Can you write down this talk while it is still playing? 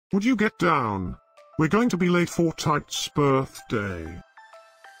Would you get down? We're going to be late for Tite's birthday.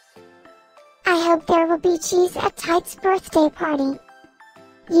 I hope there will be cheese at Tite's birthday party.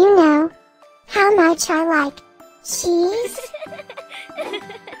 You know how much I like cheese.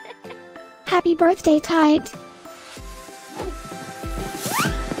 Happy birthday, Tite.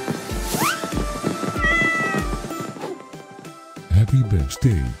 Happy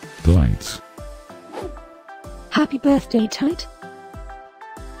birthday, Tite. Happy birthday, Tite.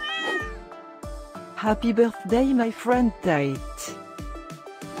 Happy birthday, my friend Tite.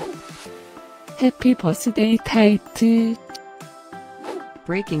 Happy birthday, Tite.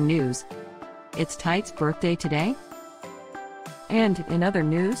 Breaking news. It's Tite's birthday today? And in other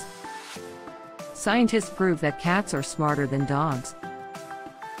news, scientists prove that cats are smarter than dogs.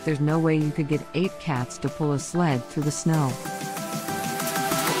 There's no way you could get 8 cats to pull a sled through the snow.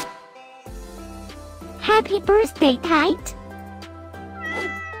 Happy birthday, Tite.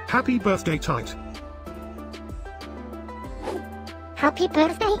 Happy birthday, Tite. Happy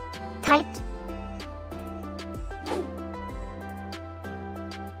birthday, Tite.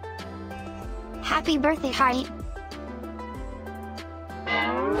 Happy birthday, Tite.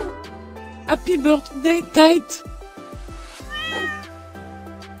 Happy birthday, Tite.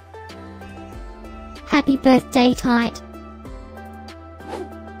 Happy birthday, Tite.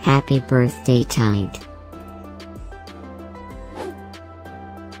 Happy birthday, Tite.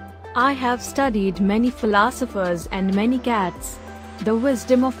 I have studied many philosophers and many cats. The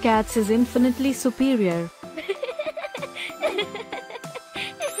wisdom of cats is infinitely superior.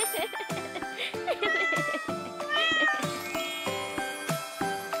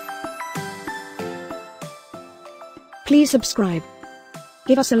 Please subscribe,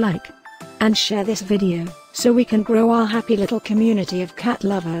 give us a like, and share this video, so we can grow our happy little community of cat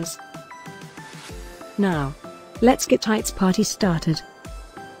lovers. Now, let's get Tite's party started.